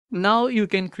now you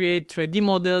can create 3D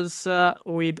models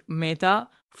with Meta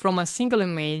from a single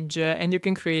image, and you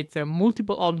can create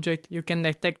multiple objects. You can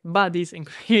detect bodies and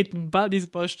create bodies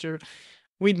posture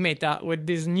with Meta with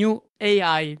this new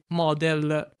AI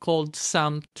model called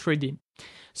SAM 3D.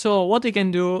 So what you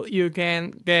can do, you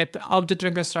can get object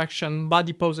reconstruction,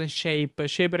 body pose and shape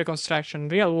reconstruction,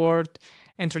 real world,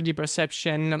 and 3D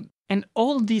perception, and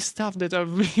all these stuff that are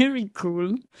very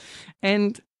cool.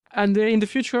 And in the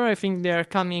future, I think they are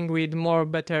coming with more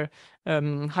better,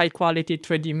 high quality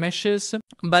 3D meshes.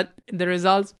 But the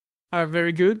results are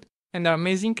very good and are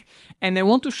amazing. And I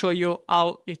want to show you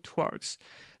how it works.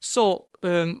 So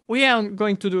we are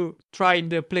going to try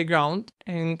the playground,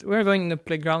 and we're going in the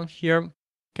playground here.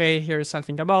 Okay, here's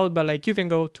something about, but like you can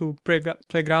go to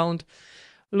playground,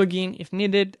 login if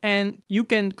needed, and you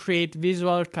can create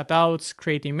visual cutouts,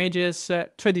 create images,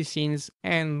 3D scenes,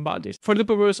 and bodies. For the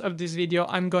purpose of this video,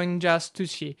 I'm going just to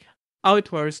see how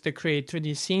it works to create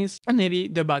 3D scenes and maybe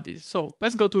the bodies. So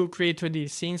let's go to create 3D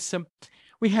scenes.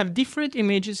 We have different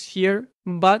images here,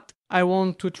 but I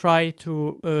want to try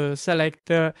to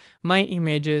select my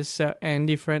images and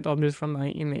different objects from my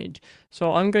image.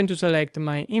 So I'm going to select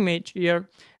my image here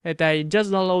that I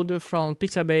just downloaded from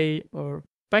Pixabay or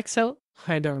Pexel,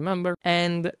 I don't remember.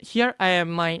 And here I have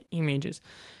my images.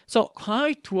 So how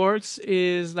it works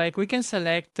is like we can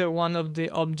select one of the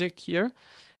object here.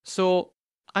 So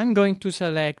I'm going to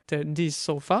select this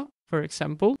sofa, for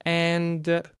example, and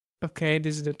okay,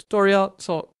 this is the tutorial.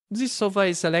 So this sofa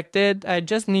is selected. I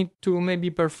just need to maybe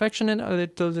perfection it a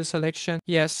little, the selection.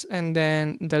 Yes, and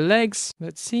then the legs,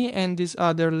 let's see, and these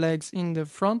other legs in the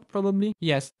front probably.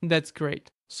 Yes, that's great.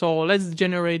 So let's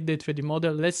generate the 3D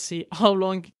model. Let's see how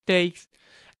long it takes.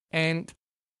 And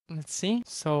let's see.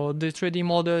 So the 3D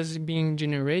model is being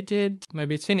generated.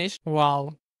 Maybe it's finished.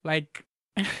 Wow. Like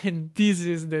this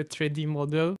is the 3D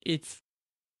model. It's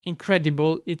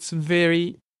incredible. It's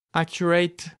very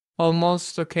accurate.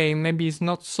 Almost okay, maybe it's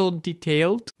not so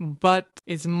detailed, but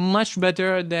it's much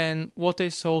better than what I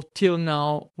saw till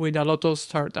now with a lot of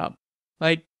startup.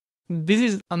 Like this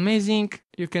is amazing.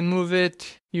 You can move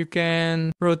it, you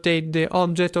can rotate the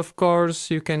object, of course,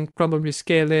 you can probably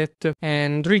scale it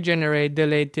and regenerate,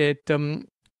 delete it,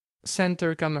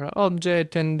 center camera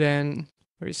object, and then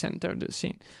recenter the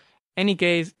scene. Any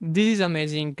case, this is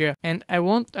amazing, and I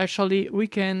want actually we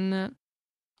can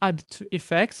add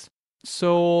effects.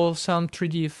 So some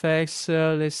 3D effects,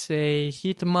 let's say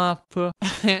heat map.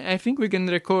 I think we can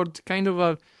record kind of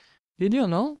a video,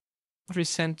 no?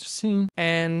 Recent scene.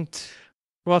 And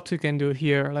what we can do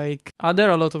here, like, are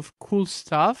there a lot of cool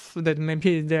stuff that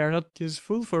maybe they're not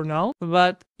useful for now?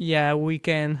 But yeah, we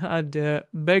can add the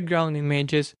background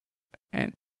images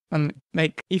and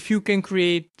like if you can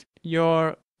create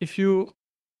your, if you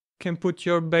can put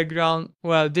your background,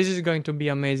 well, this is going to be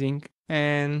amazing.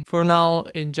 And for now,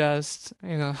 it just,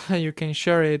 you can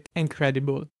share it.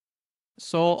 Incredible.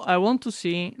 So I want to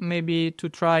see maybe to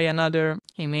try another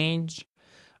image,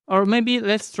 or maybe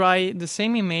let's try the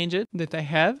same image that I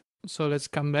have. So let's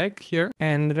come back here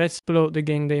and let's upload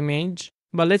again the image,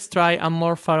 but let's try a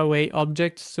more far away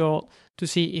object. So to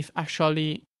see if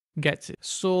actually gets it.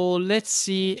 So let's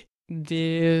see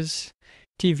this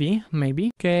TV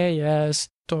maybe. Okay, yes,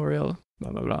 tutorial, blah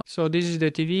blah blah. So this is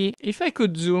the TV. If I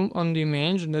could zoom on the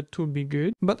image, that would be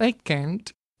good, but I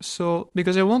can't. So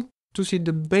because I want to see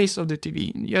the base of the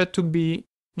TV, you have to be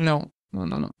no.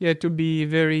 You have to be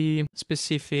very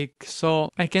specific. So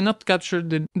I cannot capture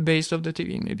the base of the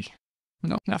TV maybe.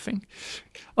 No, nothing.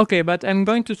 Okay, but I'm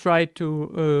going to try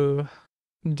to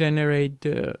generate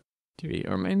the TV,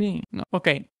 or maybe no.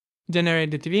 Okay,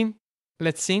 generate the TV.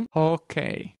 Let's see.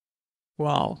 Okay.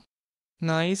 Wow.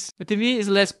 Nice. The TV is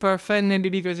less perfect maybe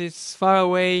because it's far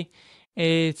away.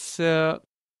 It's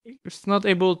not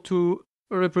able to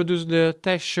reproduce the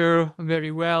texture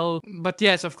very well. But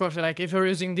yes, of course, like if you're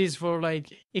using this for like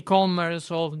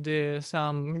e-commerce of the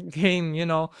some game,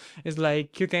 it's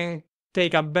like you can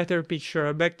take a better picture,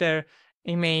 a better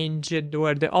image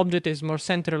where the object is more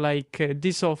center, like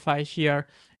this sofa here.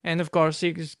 And of course,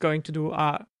 it's going to do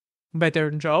a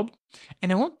better job.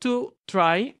 And I want to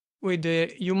try with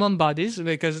the human bodies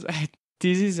because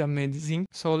this is amazing.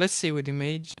 So let's see with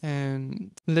image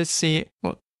and let's see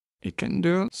what it can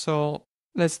do. So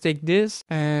let's take this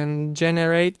and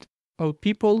generate all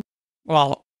people.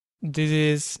 Wow, this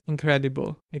is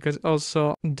incredible because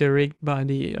also the rig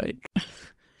body, like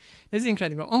this is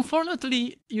incredible.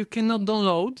 Unfortunately, you cannot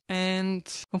download, and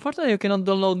unfortunately, you cannot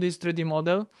download this 3D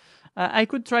model. I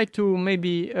could try to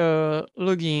maybe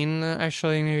log in,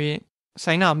 actually, maybe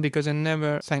sign up because I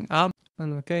never signed up.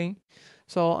 Okay,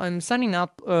 so I'm signing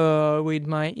up with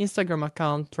my Instagram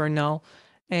account right now,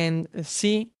 and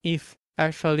see if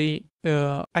actually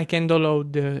I can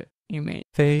download the image.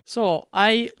 So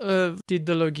I did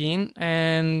the login,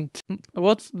 and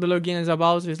what the login is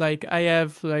about is like I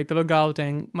have like logout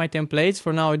and my templates.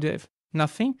 For now I have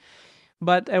nothing,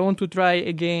 but I want to try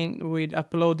again with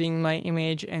uploading my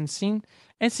image and scene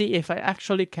and see if I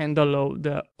actually can download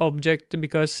the object,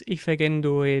 because if I can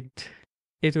do it,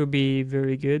 it will be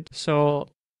very good. So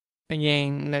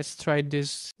again, let's try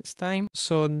this time.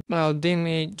 So now the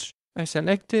image I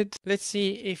selected. Let's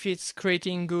see if it's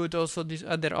creating good also this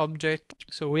other object.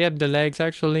 So we have the legs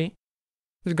actually.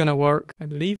 It's gonna work, I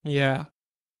believe. Yeah.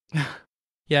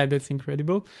 Yeah, that's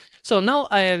incredible. So now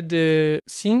I have the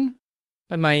scene,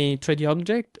 my 3D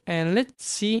object, and let's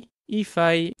see if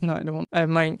I don't have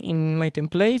mine in my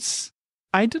templates.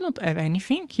 I do not have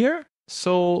anything here.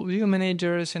 So view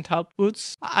managers and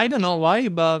outputs. I don't know why,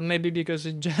 but maybe because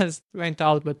it just went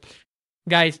out. But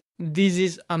guys, this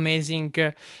is amazing.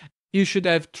 You should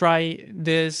have tried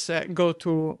this. Go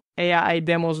to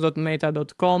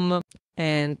aidemos.meta.com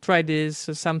and try this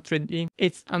some 3D.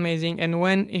 It's amazing. And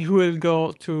when you will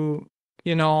go to,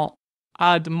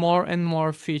 add more and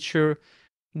more feature,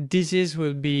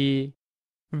 will be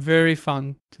very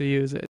fun to use it.